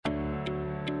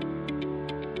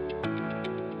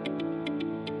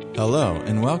Hello,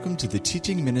 and welcome to the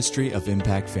teaching ministry of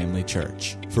Impact Family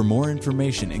Church. For more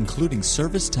information, including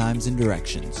service times and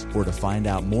directions, or to find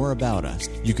out more about us,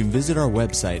 you can visit our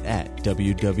website at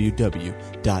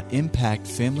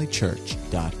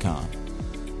www.impactfamilychurch.com.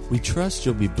 We trust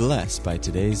you'll be blessed by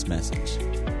today's message.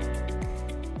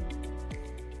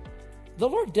 The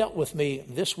Lord dealt with me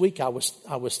this week. I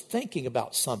was thinking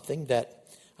about something that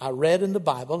I read in the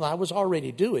Bible, and I was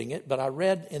already doing it, but I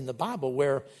read in the Bible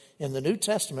where in the New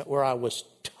Testament where I was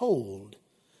told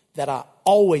that I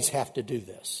always have to do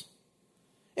this.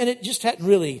 And it just hadn't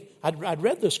really, I'd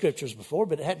read the scriptures before,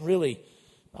 but it hadn't really,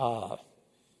 I'm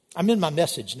in my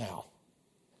message now.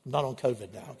 I'm not on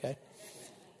COVID now, okay?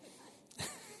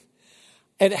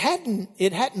 And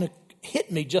it hadn't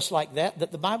hit me just like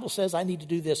that the Bible says I need to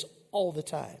do this all the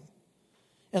time.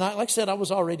 And like I said, I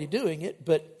was already doing it,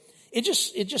 but it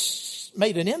just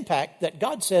made an impact that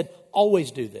God said, always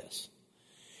do this.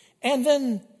 And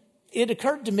then it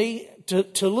occurred to me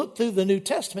to look through the New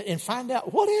Testament and find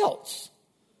out what else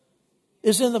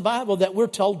is in the Bible that we're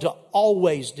told to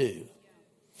always do.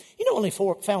 You know, only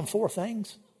found 4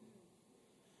 things.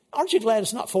 Aren't you glad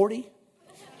it's not 40?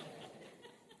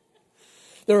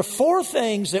 There are 4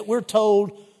 things that we're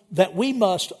told that we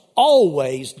must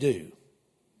always do.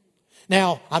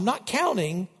 Now, I'm not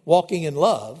counting walking in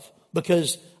love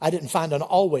because I didn't find an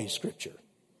always scripture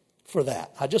for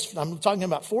that. I'm talking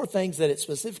about 4 things that it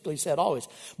specifically said always.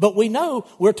 But we know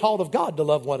we're taught of God to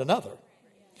love one another.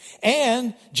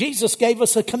 And Jesus gave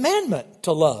us a commandment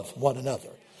to love one another.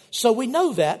 So we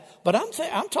know that, but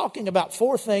I'm talking about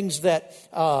 4 things that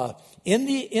in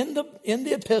the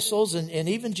epistles and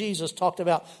even Jesus talked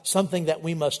about something that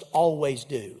we must always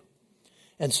do.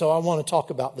 And so I want to talk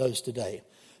about those today.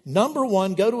 Number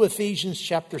 1, go to Ephesians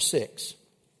chapter 6.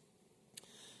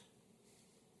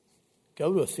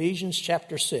 Go to Ephesians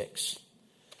chapter 6.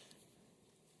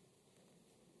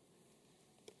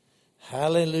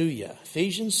 Hallelujah.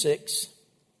 Ephesians 6,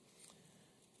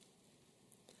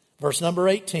 verse number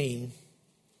 18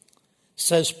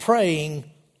 says, praying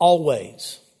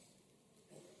always.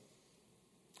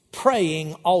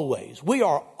 Praying always. We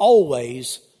are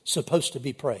always supposed to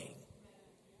be praying.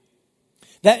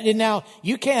 Now,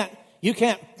 you can't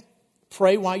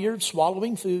pray while you're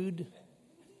swallowing food.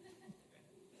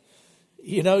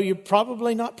 You know, you're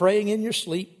probably not praying in your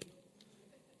sleep.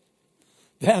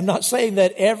 I'm not saying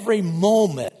that every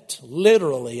moment,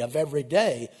 literally, of every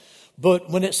day.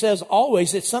 But when it says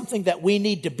always, it's something that we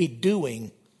need to be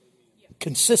doing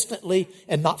consistently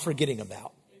and not forgetting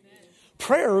about.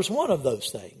 Prayer is one of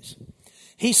those things.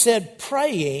 He said,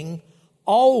 praying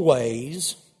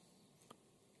always,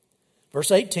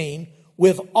 verse 18,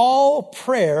 with all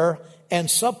prayer and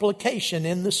supplication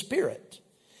in the Spirit.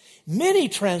 Many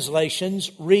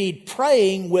translations read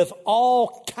praying with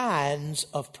all kinds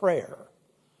of prayer.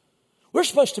 We're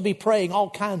supposed to be praying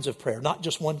all kinds of prayer, not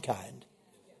just one kind.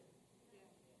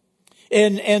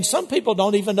 And some people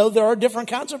don't even know there are different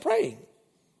kinds of praying.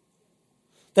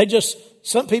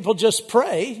 Some people just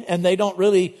pray and they don't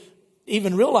really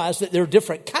even realize that there are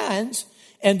different kinds,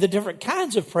 and the different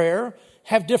kinds of prayer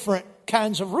have different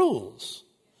kinds of rules.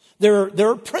 There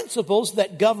are principles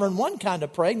that govern one kind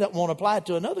of praying that won't apply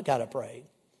to another kind of praying.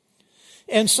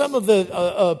 And some of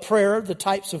the prayer, the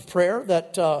types of prayer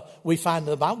that we find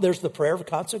in the Bible, there's the prayer of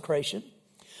consecration.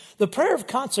 The prayer of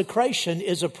consecration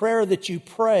is a prayer that you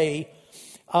pray,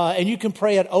 and you can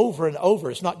pray it over and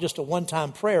over. It's not just a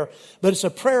one-time prayer, but it's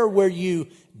a prayer where you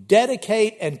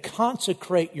dedicate and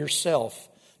consecrate yourself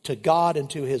to God and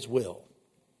to His will.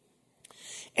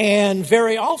 And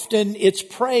very often it's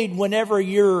prayed whenever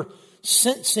you're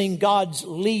sensing God's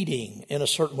leading in a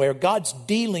certain way, or God's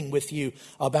dealing with you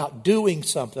about doing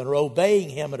something or obeying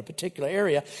Him in a particular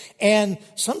area. And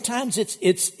sometimes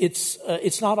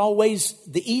it's not always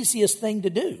the easiest thing to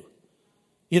do.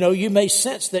 You know, you may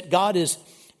sense that God is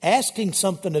asking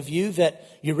something of you that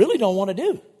you really don't want to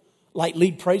do, like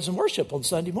lead praise and worship on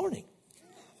Sunday morning.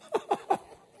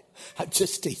 I'm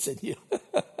just teasing you.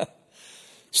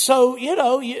 So, you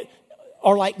know,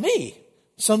 or like me,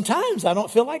 sometimes I don't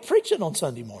feel like preaching on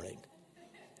Sunday morning.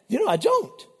 You know, I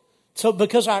don't. So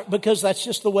because that's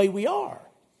just the way we are.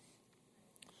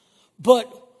 But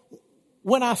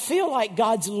when I feel like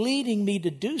God's leading me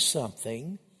to do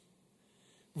something,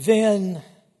 then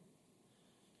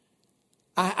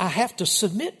I have to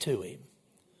submit to Him.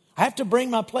 I have to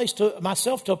bring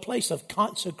myself to a place of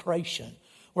consecration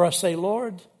where I say,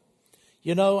 Lord,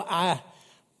 you know,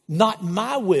 not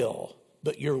my will,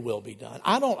 but your will be done.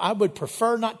 I would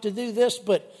prefer not to do this,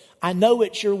 but I know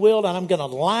it's your will, and I'm going to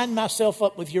line myself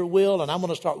up with your will, and I'm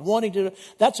going to start wanting to.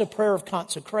 That's a prayer of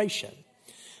consecration.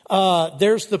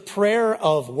 There's the prayer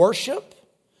of worship,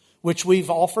 which we've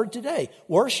offered today.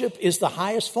 Worship is the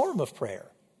highest form of prayer.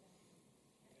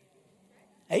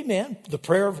 Amen. The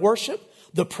prayer of worship,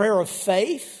 the prayer of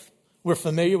faith. We're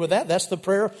familiar with that. That's the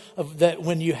prayer of that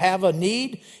when you have a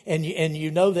need and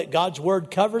you know that God's word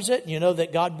covers it, and you know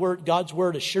that God's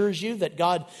word assures you that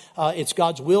it's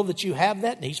God's will that you have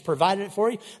that, and He's provided it for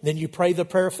you. Then you pray the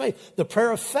prayer of faith. The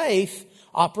prayer of faith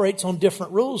operates on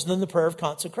different rules than the prayer of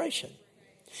consecration.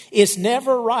 It's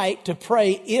never right to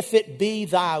pray, if it be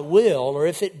thy will, or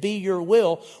if it be your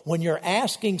will, when you're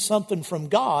asking something from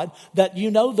God that you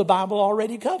know the Bible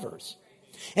already covers.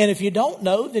 And if you don't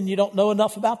know, then you don't know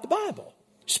enough about the Bible.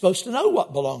 You're supposed to know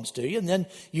what belongs to you. And then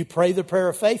you pray the prayer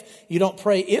of faith. You don't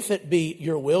pray, if it be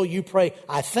your will. You pray,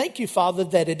 I thank you, Father,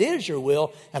 that it is your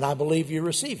will, and I believe you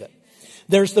receive it.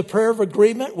 There's the prayer of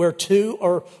agreement, where 2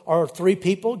 or 3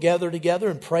 people gather together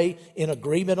and pray in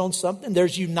agreement on something.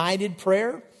 There's united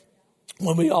prayer,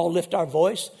 when we all lift our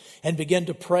voice and begin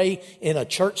to pray in a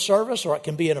church service, or it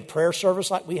can be in a prayer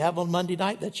service like we have on Monday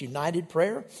night. That's united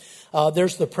prayer.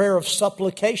 There's the prayer of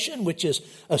supplication, which is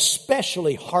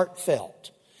especially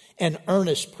heartfelt and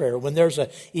earnest prayer. When there's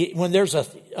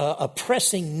a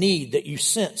pressing need that you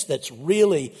sense that's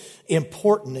really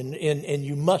important and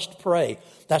you must pray.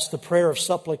 That's the prayer of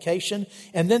supplication.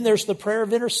 And then there's the prayer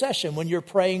of intercession, when you're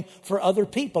praying for other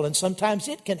people. And sometimes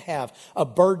it can have a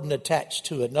burden attached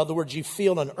to it. In other words, you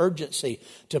feel an urgency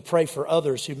to pray for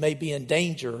others who may be in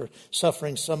danger or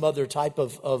suffering some other type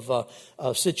of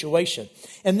situation.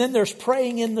 And then there's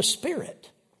praying in the Spirit,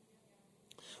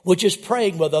 which is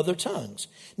praying with other tongues.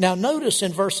 Now notice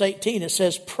in verse 18 it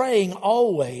says, praying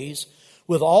always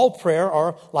with all prayer,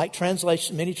 or like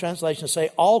many translations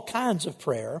say, all kinds of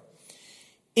prayer,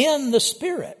 in the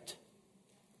Spirit.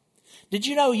 Did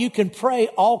you know you can pray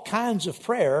all kinds of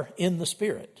prayer in the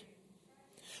Spirit?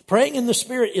 Praying in the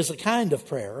Spirit is a kind of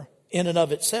prayer in and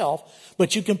of itself,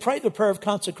 but you can pray the prayer of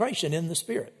consecration in the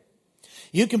Spirit.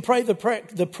 You can pray the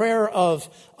prayer of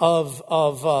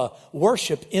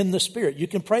worship in the Spirit. You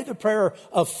can pray the prayer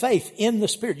of faith in the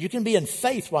Spirit. You can be in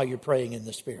faith while you're praying in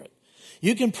the Spirit.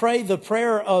 You can pray the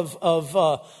prayer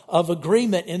of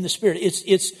agreement in the Spirit.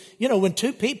 It's when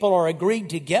 2 people are agreed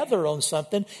together on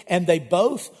something and they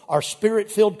both are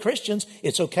Spirit-filled Christians,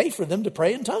 it's okay for them to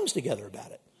pray in tongues together about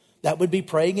it. That would be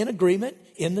praying in agreement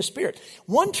in the Spirit.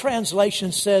 One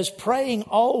translation says praying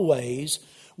always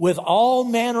with all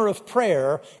manner of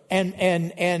prayer and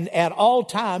at all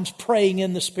times praying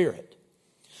in the Spirit.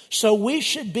 So we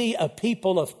should be a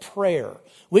people of prayer.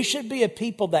 We should be a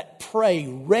people that pray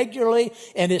regularly.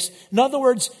 And in other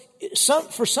words,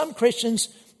 for some Christians,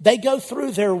 they go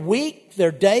through their week,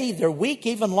 their day, their week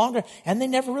even longer, and they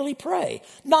never really pray.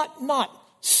 Not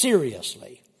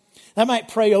seriously. They might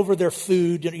pray over their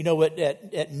food,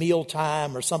 at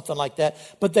mealtime or something like that.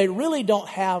 But they really don't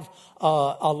have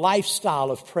a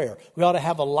lifestyle of prayer. We ought to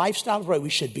have a lifestyle of prayer. We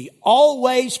should be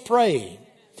always praying.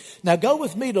 Now go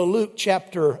with me to Luke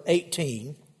chapter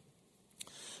 18.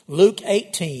 Luke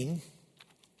 18.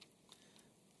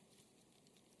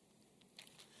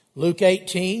 Luke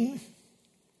 18,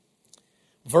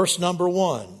 verse number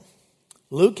 1.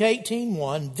 Luke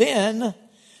 18:1. Then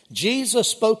Jesus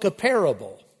spoke a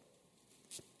parable.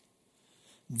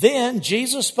 Then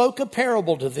Jesus spoke a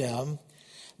parable to them,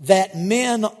 that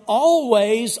men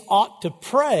always ought to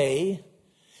pray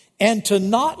and to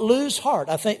not lose heart.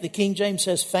 I think the King James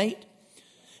says faint.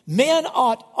 Men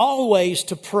ought always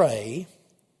to pray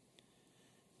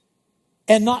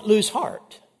and not lose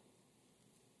heart.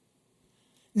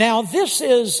 Now, this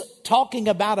is talking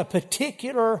about a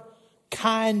particular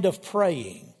kind of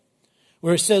praying,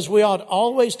 where it says we ought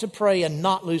always to pray and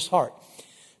not lose heart.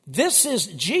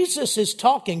 Jesus is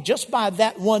talking, just by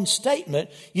that one statement,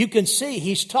 you can see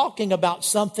he's talking about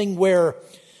something where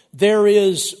there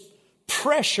is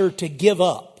pressure to give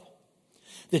up.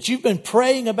 That you've been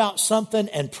praying about something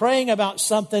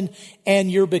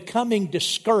and you're becoming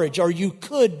discouraged, or you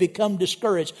could become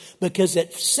discouraged because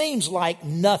it seems like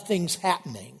nothing's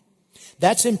happening.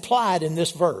 That's implied in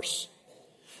this verse.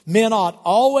 Men ought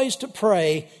always to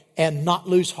pray and not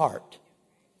lose heart.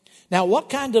 Now, what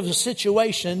kind of a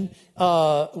situation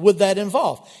would that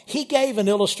involve? He gave an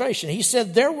illustration. He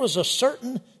said there was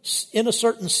in a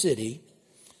certain city,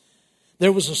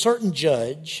 there was a certain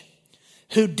judge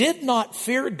who did not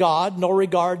fear God nor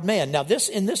regard man. Now,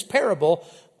 in this parable,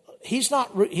 he's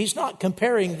not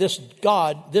comparing this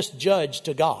judge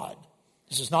to God.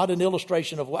 This is not an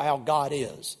illustration of how God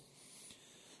is,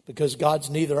 because God's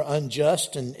neither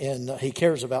unjust and he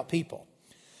cares about people.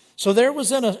 So there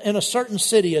was in a certain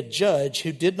city a judge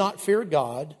who did not fear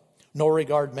God nor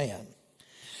regard man.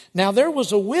 Now there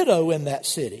was a widow in that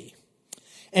city,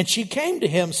 and she came to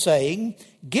him saying,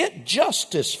 "Get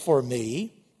justice for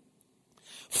me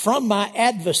from my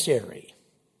adversary."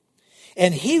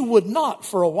 And he would not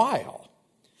for a while.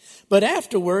 But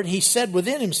afterward he said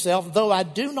within himself, "Though I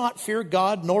do not fear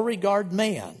God nor regard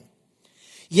man,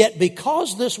 yet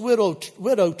because this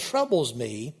widow troubles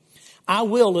me, I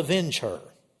will avenge her,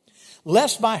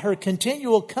 lest by her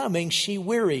continual coming she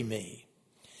weary me."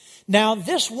 Now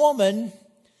this woman,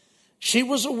 she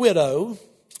was a widow,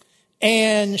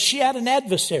 and she had an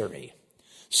adversary.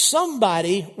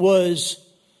 Somebody was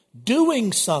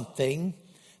doing something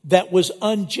that was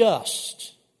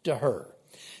unjust to her.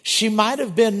 She might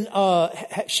have been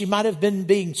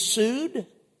being sued,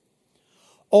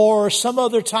 or some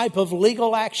other type of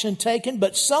legal action taken,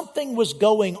 but something was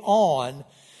going on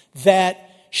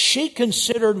that she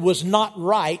considered was not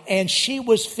right, and she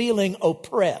was feeling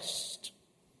oppressed.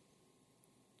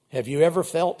 Have you ever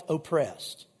felt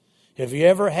oppressed? Have you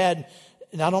ever had,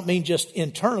 and I don't mean just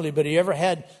internally, but have you ever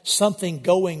had something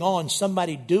going on,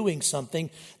 somebody doing something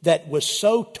that was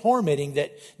so tormenting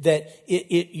that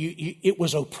it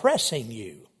was oppressing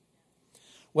you?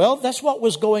 Well, that's what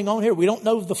was going on here. We don't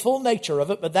know the full nature of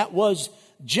it, but that was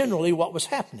generally what was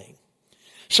happening.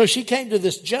 So she came to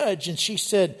this judge and she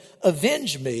said,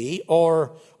 "Avenge me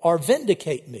or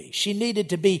vindicate me."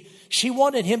 She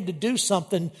wanted him to do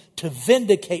something to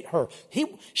vindicate her.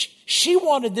 She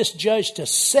wanted this judge to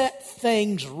set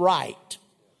things right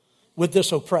with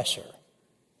this oppressor.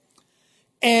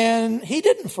 And he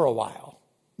didn't for a while.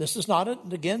 This is not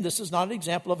an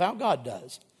example of how God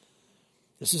does.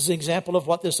 This is an example of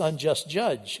what this unjust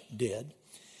judge did.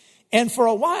 And for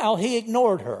a while, he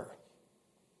ignored her.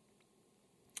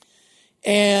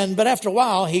 But after a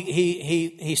while,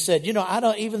 he said,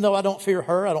 even though I don't fear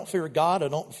her, I don't fear God, I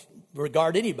don't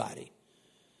regard anybody.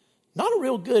 Not a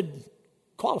real good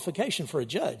qualification for a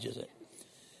judge, is it?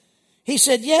 He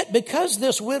said, "Yet because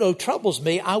this widow troubles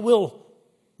me, I will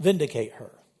vindicate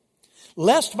her,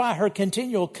 lest by her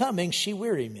continual coming she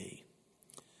weary me."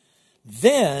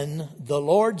 Then the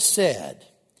Lord said,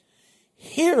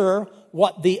 "Hear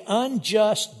what the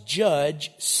unjust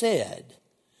judge said."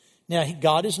 Now,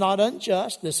 God is not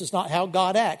unjust. This is not how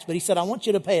God acts. But he said, I want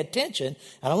you to pay attention,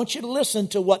 and I want you to listen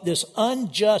to what this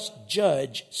unjust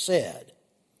judge said.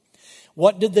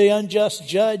 What did the unjust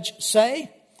judge say?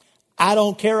 "I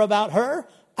don't care about her.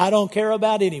 I don't care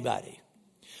about anybody.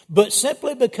 But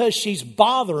simply because she's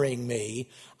bothering me,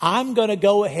 I'm going to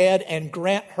go ahead and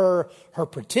grant her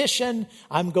petition.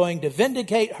 I'm going to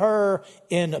vindicate her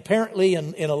in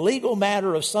a legal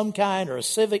matter of some kind, or a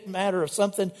civic matter of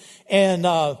something. And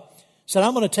said,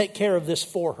 I'm going to take care of this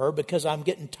for her because I'm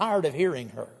getting tired of hearing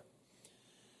her."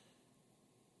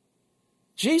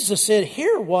 Jesus said,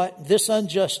 "Hear what this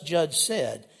unjust judge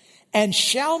said. And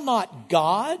shall not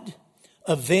God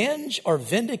avenge or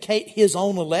vindicate his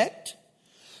own elect,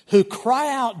 who cry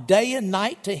out day and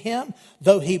night to him,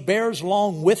 though he bears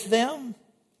long with them?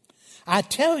 I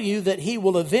tell you that he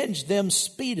will avenge them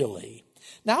speedily."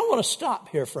 Now I want to stop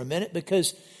here for a minute,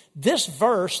 because this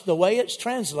verse, the way it's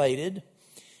translated,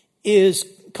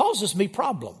 causes me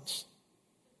problems.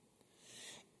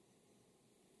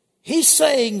 He's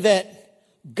saying that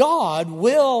God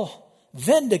will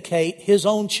vindicate his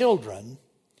own children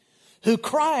who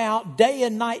cry out day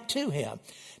and night to him.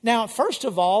 Now, first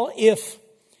of all, if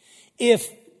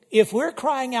we're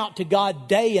crying out to God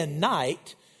day and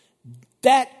night,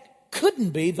 that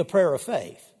couldn't be the prayer of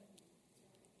faith.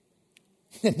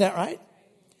 Isn't that right?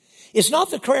 It's not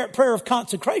the prayer of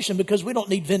consecration, because we don't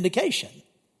need vindication.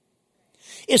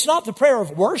 It's not the prayer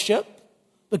of worship,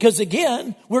 because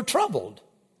again, we're troubled.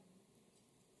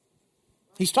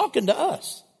 He's talking to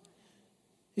us.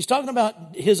 He's talking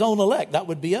about his own elect. That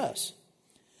would be us.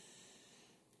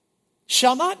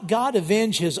 Shall not God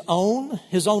avenge his own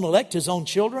elect, his own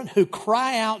children, who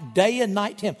cry out day and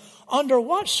night to him? Under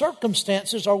what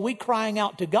circumstances are we crying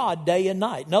out to God day and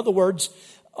night? In other words,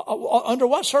 under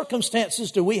what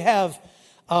circumstances do we have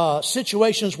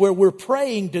situations where we're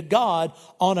praying to God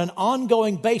on an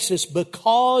ongoing basis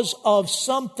because of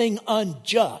something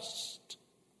unjust?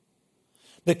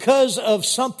 Because of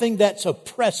something that's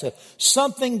oppressive,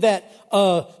 something that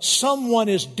someone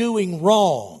is doing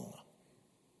wrong.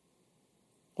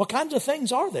 What kinds of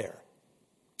things are there?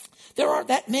 There aren't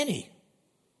that many.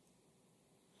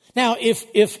 Now,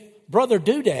 if Brother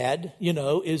Doodad,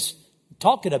 is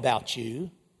talking about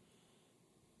you,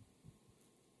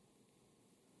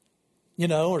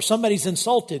 or somebody's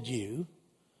insulted you,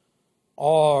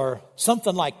 or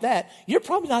something like that, you're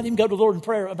probably not even go to the Lord in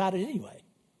prayer about it anyway,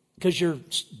 because you're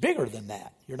bigger than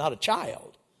that. You're not a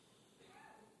child.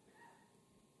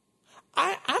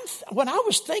 I'm when I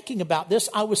was thinking about this,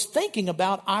 I was thinking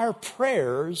about our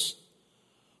prayers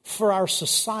for our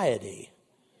society,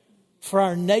 for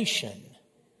our nation.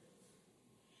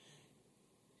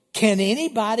 Can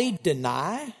anybody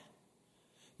deny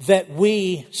that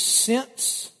we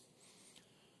sense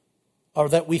or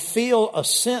that we feel a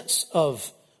sense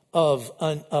of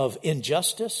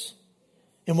injustice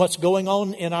in what's going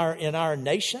on in our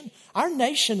nation? Our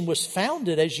nation was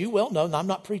founded, as you well know, and I'm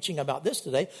not preaching about this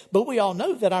today, but we all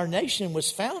know that our nation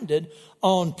was founded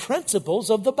on principles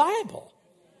of the Bible,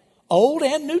 Old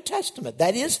and New Testament.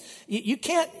 That is,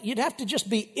 you'd have to just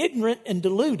be ignorant and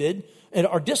deluded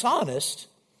or dishonest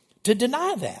to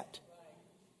deny that.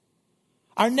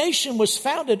 Our nation was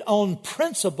founded on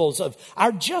principles of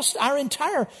our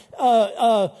entire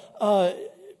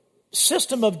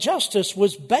system of justice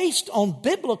was based on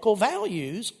biblical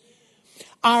values.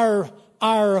 The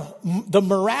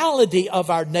morality of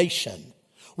our nation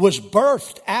was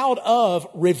birthed out of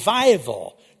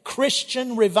revival,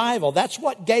 Christian revival. That's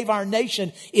what gave our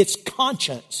nation its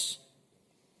conscience.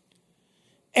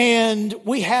 And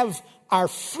we have our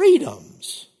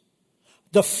freedoms,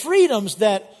 the freedoms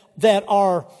that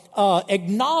are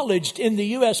acknowledged in the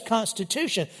U.S.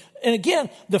 Constitution. And again,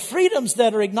 the freedoms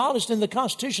that are acknowledged in the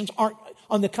Constitution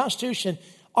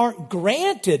aren't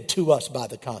granted to us by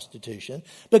the Constitution,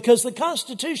 because the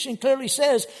Constitution clearly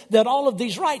says that all of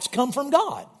these rights come from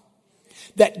God.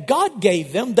 That God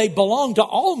gave them, they belong to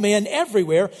all men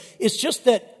everywhere. It's just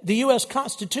that the U.S.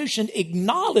 Constitution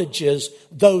acknowledges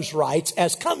those rights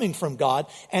as coming from God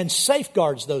and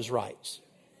safeguards those rights.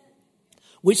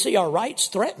 We see our rights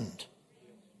threatened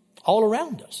all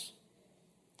around us.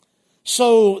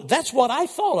 So that's what I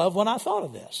thought of when I thought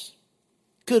of this.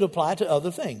 Could apply to other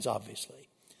things, obviously.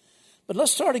 But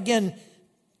let's start again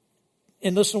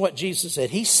and listen to what Jesus said.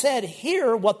 He said,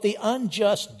 "Hear what the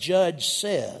unjust judge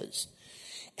says.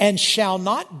 And shall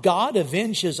not God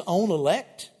avenge his own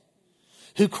elect,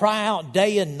 who cry out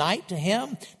day and night to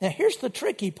him?" Now here's the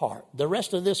tricky part, the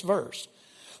rest of this verse.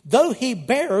 "Though he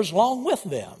bears long with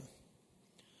them."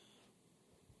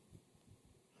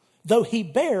 Though he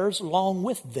bears long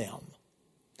with them.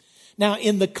 Now,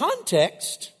 in the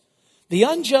context, the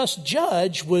unjust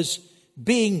judge was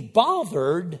being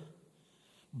bothered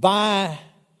by,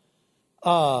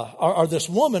 or this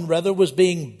woman rather was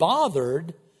being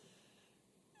bothered.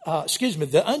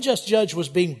 The unjust judge was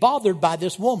being bothered by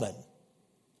this woman.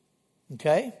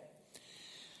 Okay?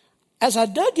 As I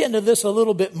dug into this a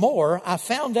little bit more, I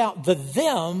found out the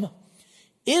them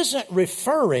isn't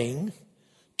referring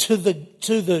to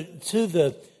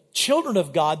the children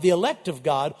of God, the elect of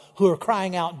God, who are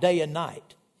crying out day and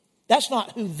night. That's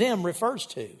not who them refers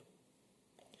to.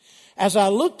 As I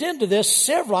looked into this,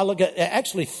 I looked at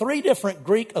actually 3 different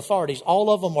Greek authorities. All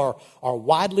of them are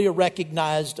widely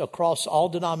recognized across all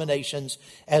denominations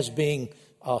as being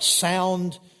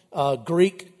sound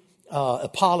Greek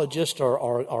apologists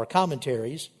or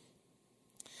commentaries.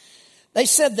 They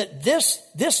said that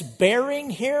this bearing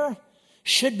here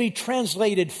should be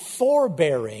translated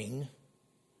forbearing,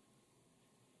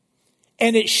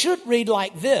 and it should read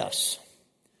like this: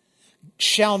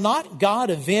 "Shall not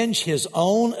God avenge his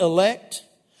own elect,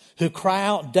 who cry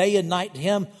out day and night to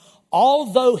him,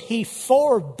 although he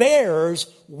forbears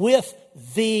with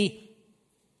the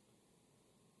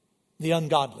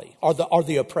ungodly," or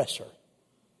the oppressor?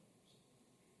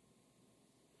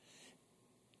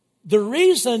 The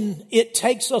reason it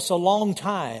takes us a long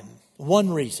time,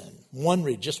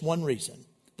 just one reason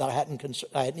that I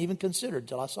hadn't even considered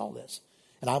till I saw this.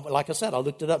 And like I said, I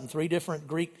looked it up in 3 different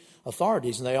Greek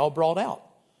authorities, and they all brought out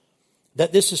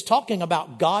that this is talking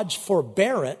about God's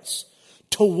forbearance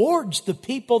towards the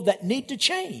people that need to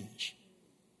change.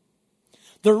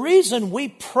 The reason we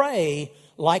pray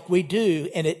like we do,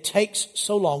 and it takes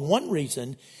so long, one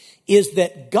reason is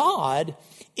that God,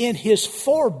 in his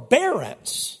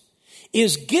forbearance,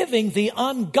 is giving the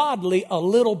ungodly a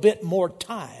little bit more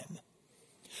time,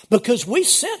 because we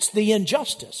sense the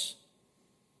injustice.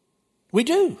 We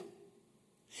do.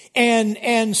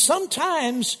 And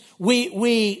sometimes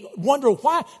we wonder,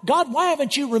 why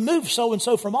haven't you removed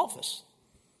so-and-so from office?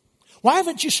 Why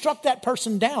haven't you struck that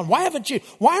person down? Why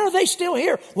are they still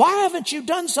here? Why haven't you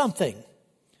done something?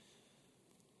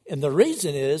 And the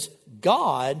reason is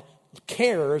God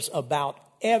cares about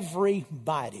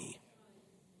everybody.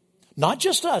 Not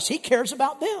just us. He cares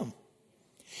about them.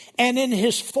 And in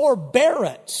his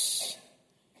forbearance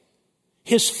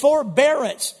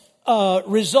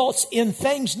results in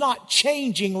things not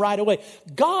changing right away.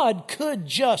 God could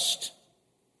just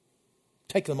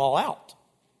take them all out.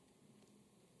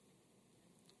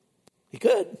 He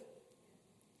could.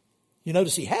 You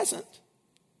notice he hasn't.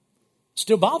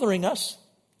 Still bothering us.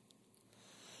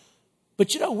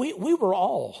 But you know, we were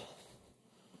all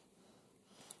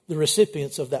the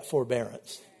recipients of that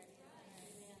forbearance.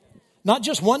 Not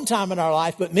just one time in our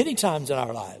life, but many times in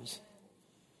our lives.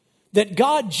 That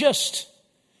God just,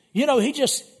 you know,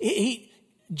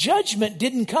 judgment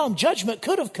didn't come. Judgment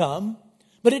could have come,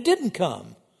 but it didn't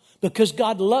come. Because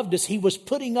God loved us. He was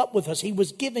putting up with us. He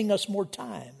was giving us more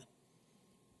time.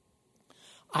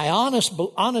 I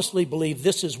honestly believe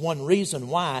this is one reason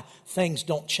why things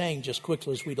don't change as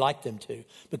quickly as we'd like them to.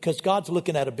 Because God's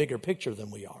looking at a bigger picture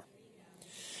than we are.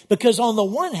 Because on the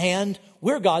one hand,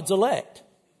 we're God's elect.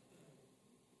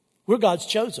 We're God's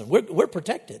chosen. We're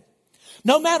protected.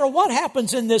 No matter what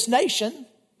happens in this nation,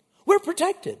 we're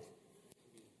protected.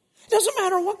 It doesn't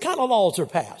matter what kind of laws are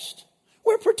passed.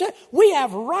 We're protected. We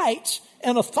have rights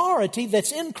and authority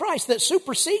that's in Christ that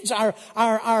supersedes our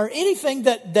anything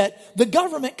that the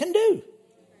government can do.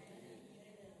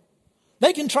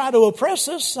 They can try to oppress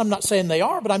us. I'm not saying they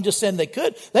are, but I'm just saying they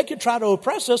could. They could try to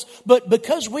oppress us, but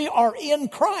because we are in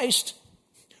Christ,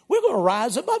 we're going to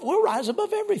rise above. We'll rise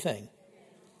above everything.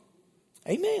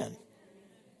 Amen.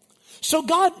 So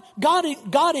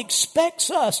God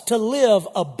expects us to live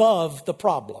above the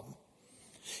problem.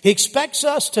 He expects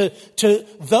us to,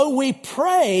 though we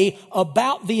pray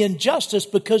about the injustice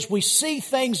because we see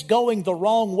things going the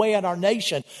wrong way in our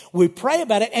nation, we pray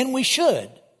about it, and we should.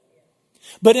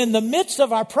 But in the midst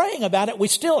of our praying about it, we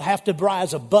still have to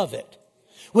rise above it.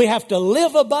 We have to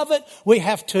live above it. We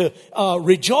have to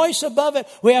rejoice above it.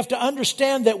 We have to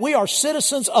understand that we are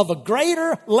citizens of a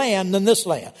greater land than this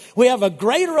land. We have a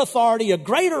greater authority, a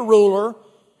greater ruler.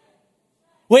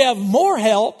 We have more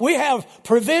help. We have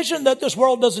provision that this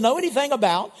world doesn't know anything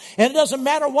about. And it doesn't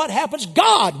matter what happens,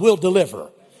 God will deliver.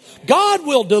 God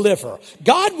will deliver.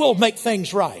 God will make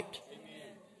things right.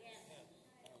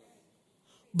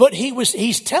 But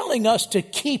he's telling us to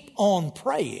keep on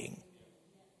praying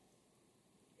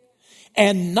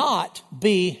and not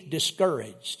be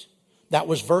discouraged. That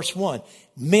was verse 1.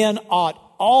 Men ought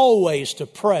always to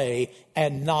pray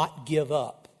and not give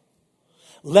up.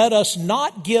 Let us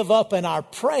not give up in our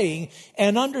praying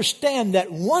and understand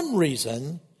that one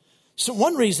reason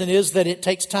is that it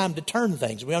takes time to turn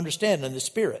things. We understand in the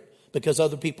Spirit because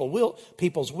other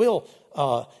people's will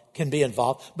can be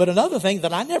involved. But another thing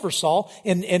that I never saw,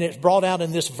 and it's brought out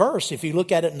in this verse, if you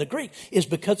look at it in the Greek, is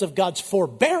because of God's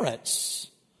forbearance,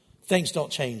 things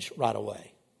don't change right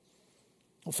away.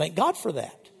 Well, thank God for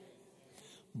that.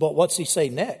 But what's he say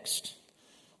next?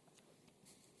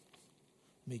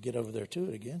 Let me get over there to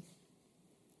it again.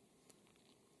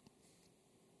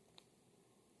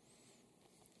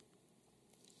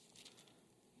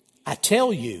 I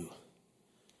tell you,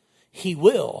 he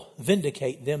will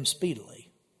vindicate them speedily.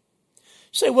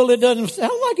 You say, well, it doesn't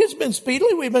sound like it's been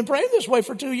speedily. We've been praying this way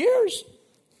for 2 years.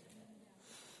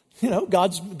 You know,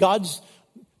 God's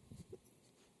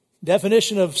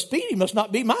definition of speedy must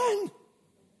not be mine.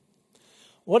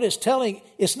 What it's telling,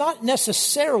 it's not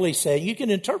necessarily saying, you can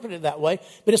interpret it that way,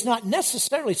 but it's not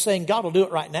necessarily saying God will do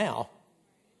it right now.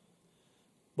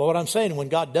 But what I'm saying, when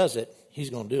God does it,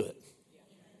 he's going to do it.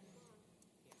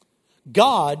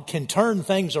 God can turn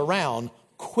things around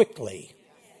quickly.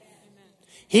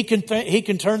 He can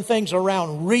turn things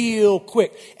around real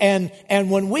quick. And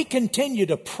when we continue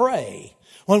to pray,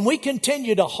 when we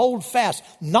continue to hold fast,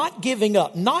 not giving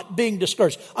up, not being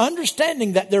discouraged,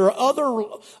 understanding that there are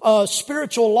other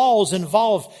spiritual laws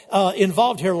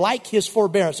involved here, like his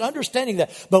forbearance, understanding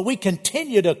that, but we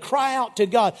continue to cry out to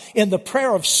God in the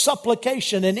prayer of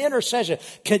supplication and intercession.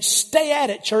 Can stay at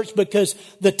it, church, because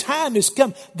the time is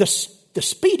come. The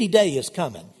speedy day is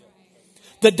coming.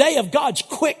 The day of God's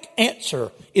quick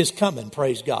answer is coming,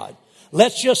 praise God.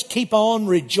 Let's just keep on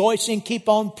rejoicing, keep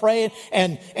on praying,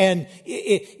 and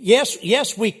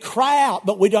yes, we cry out,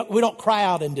 but we don't cry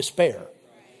out in despair.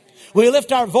 We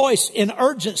lift our voice in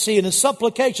urgency and in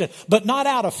supplication, but not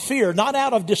out of fear, not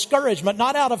out of discouragement,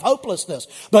 not out of hopelessness,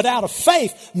 but out of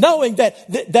faith, knowing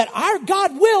that our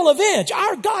God will avenge,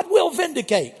 our God will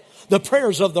vindicate the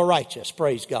prayers of the righteous.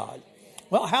 Praise God.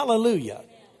 Well, hallelujah.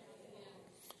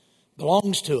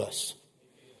 Belongs to us.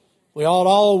 We ought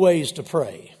always to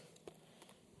pray.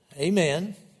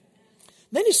 Amen.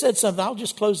 Then he said something. I'll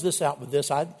just close this out with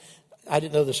this. I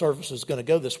didn't know the service was going to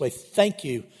go this way. Thank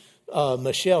you,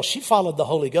 Michelle. She followed the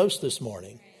Holy Ghost this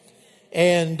morning.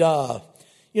 And,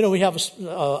 we have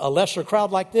a lesser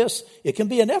crowd like this. It can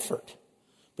be an effort.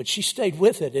 But she stayed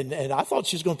with it. And I thought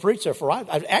she was going to preach there for a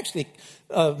while. Actually,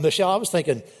 Michelle, I was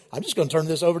thinking, I'm just going to turn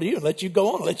this over to you and let you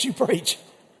go on, let you preach.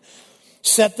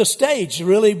 Set the stage.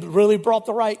 Really, really brought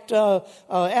the right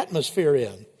atmosphere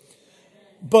in.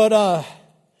 But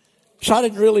So I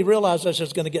didn't really realize I was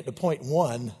just going to get to point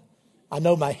one. I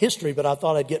know my history, but I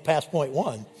thought I'd get past point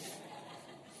one.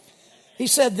 He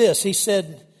said this. He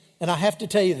said, and I have to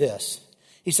tell you this.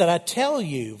 He said, I tell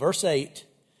you, verse 8,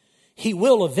 he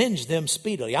will avenge them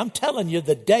speedily. I'm telling you,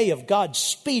 the day of God's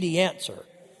speedy answer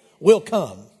will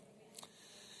come.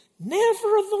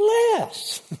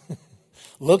 Nevertheless,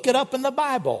 look it up in the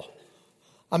Bible.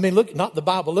 I mean, look, not the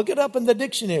Bible, look it up in the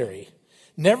dictionary.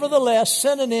 Nevertheless,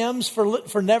 synonyms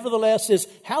for nevertheless is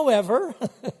however,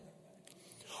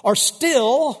 or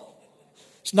still.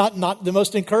 It's not the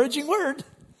most encouraging word.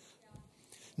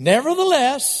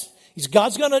 Nevertheless,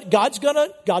 God's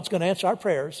gonna answer our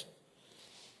prayers.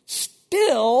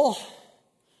 Still,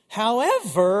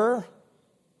 however,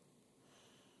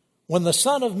 when the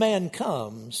Son of Man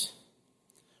comes,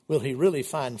 will he really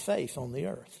find faith on the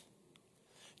earth?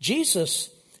 Jesus,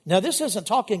 now this isn't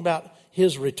talking about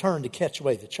his return to catch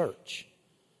away the church.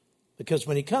 Because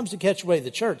when he comes to catch away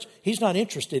the church, he's not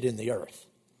interested in the earth.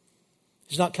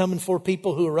 He's not coming for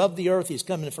people who are of the earth. He's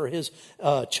coming for his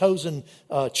chosen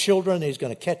children. He's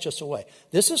going to catch us away.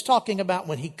 This is talking about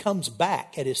when he comes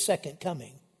back at his second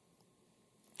coming.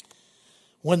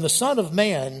 When the Son of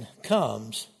Man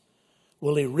comes,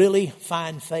 will he really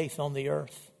find faith on the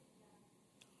earth?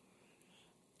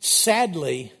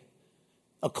 Sadly,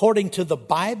 according to the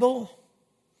Bible,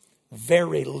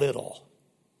 very little,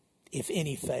 if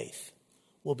any, faith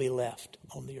will be left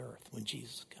on the earth when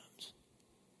Jesus comes.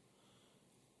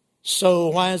 So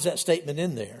why is that statement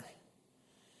in there?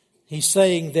 He's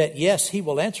saying that, yes, he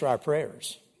will answer our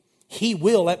prayers. He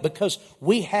will, because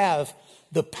we have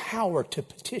the power to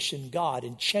petition God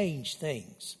and change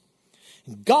things.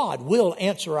 God will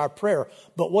answer our prayer.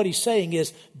 But what he's saying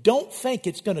is, don't think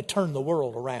it's going to turn the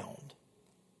world around.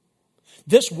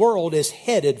 This world is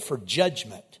headed for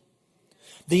judgment.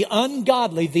 The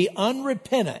ungodly, the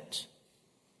unrepentant,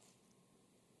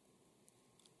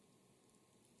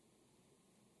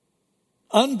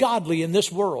 ungodly in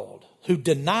this world who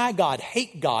deny God,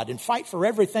 hate God, and fight for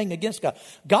everything against God.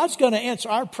 God's going to answer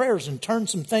our prayers and turn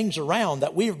some things around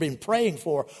that we've been praying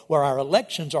for where our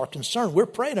elections are concerned. We're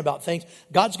praying about things.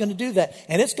 God's going to do that,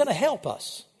 and it's going to help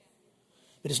us.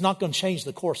 But it's not going to change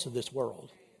the course of this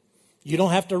world. You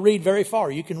don't have to read very far.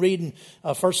 You can read in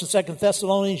 1st and 2nd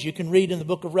Thessalonians. You can read in the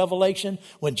book of Revelation.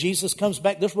 When Jesus comes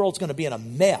back, this world's going to be in a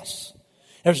mess.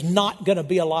 There's not going to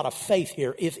be a lot of faith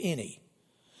here, if any.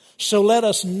 So let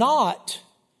us not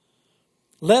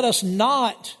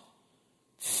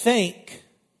think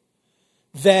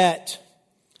that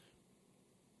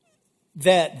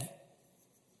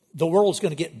the world's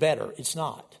going to get better. It's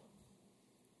not.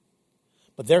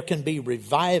 But there can be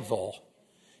revival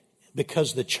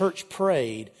because the church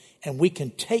prayed, and we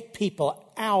can take people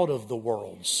out of the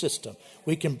world system.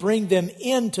 We can bring them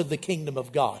into the kingdom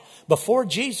of God. Before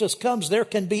Jesus comes, there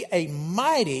can be a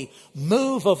mighty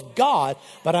move of God.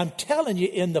 But I'm telling you,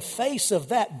 in the face of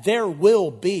that, there will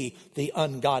be the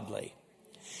ungodly.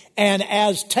 And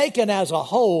as taken as a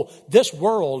whole, this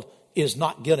world is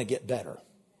not going to get better.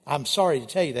 I'm sorry to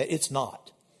tell you that. It's not.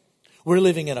 We're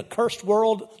living in a cursed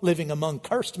world, living among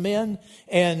cursed men,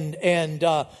 and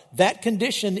that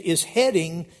condition is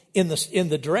heading in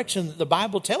the direction that the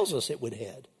Bible tells us it would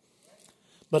head.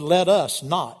 But let us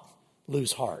not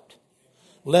lose heart.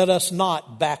 Let us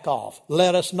not back off.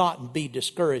 Let us not be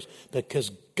discouraged, because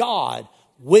God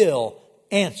will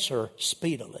answer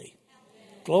speedily.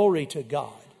 Glory to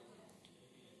God.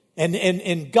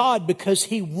 And God, because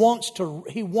He wants to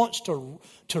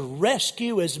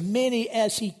rescue as many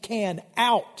as He can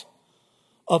out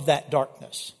of that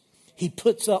darkness, He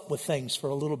puts up with things for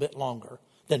a little bit longer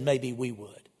than maybe we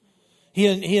would.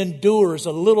 He endures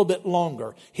a little bit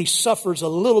longer. He suffers a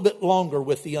little bit longer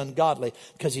with the ungodly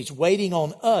because He's waiting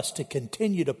on us to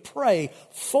continue to pray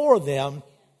for them,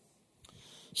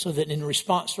 so that in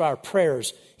response to our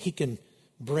prayers, He can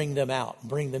bring them out,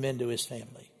 bring them into His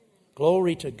family.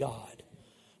 Glory to God.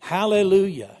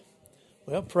 Hallelujah.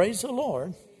 Well, praise the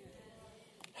Lord.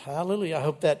 Hallelujah. I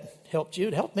hope that helped you.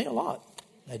 It helped me a lot.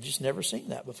 I'd just never seen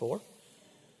that before.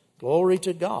 Glory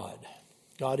to God.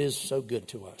 God is so good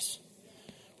to us.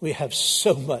 We have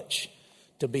so much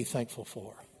to be thankful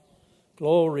for.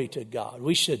 Glory to God.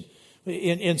 We should,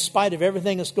 in spite of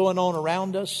everything that's going on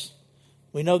around us,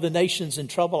 we know the nation's in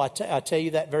trouble. I tell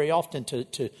you that very often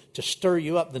to stir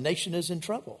you up. The nation is in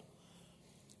trouble.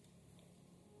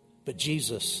 But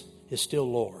Jesus is still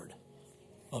Lord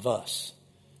of us.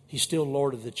 He's still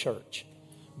Lord of the church.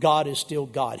 God is still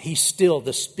God. He's still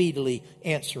the speedily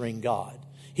answering God.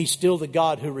 He's still the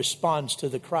God who responds to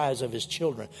the cries of His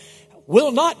children.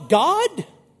 Will not God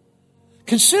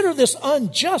consider this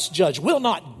unjust judge? Will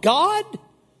not God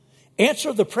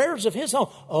answer the prayers of his own?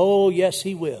 Oh, yes,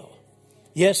 he will.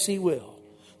 Yes, he will.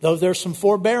 Though there's some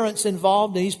forbearance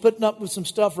involved and he's putting up with some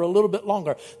stuff for a little bit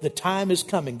longer, the time is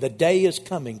coming. The day is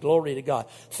coming. Glory to God.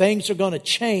 Things are going to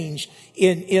change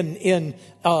in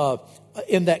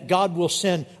that God will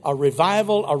send a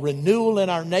revival, a renewal in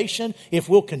our nation if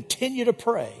we'll continue to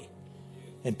pray.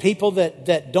 And people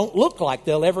that don't look like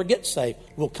they'll ever get saved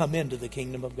will come into the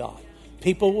kingdom of God.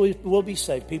 People will be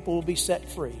saved. People will be set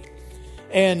free.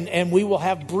 And we will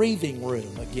have breathing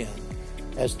room again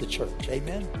as the church.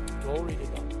 Amen. Glory to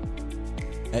God.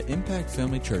 At Impact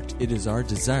Family Church, it is our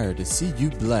desire to see you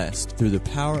blessed through the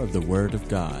power of the Word of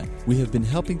God. We have been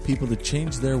helping people to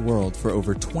change their world for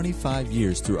over 25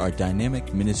 years through our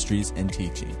dynamic ministries and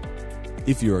teaching.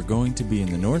 If you are going to be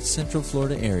in the North Central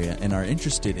Florida area and are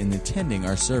interested in attending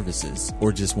our services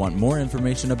or just want more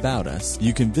information about us,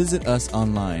 you can visit us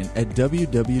online at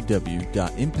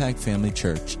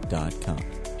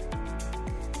www.impactfamilychurch.com.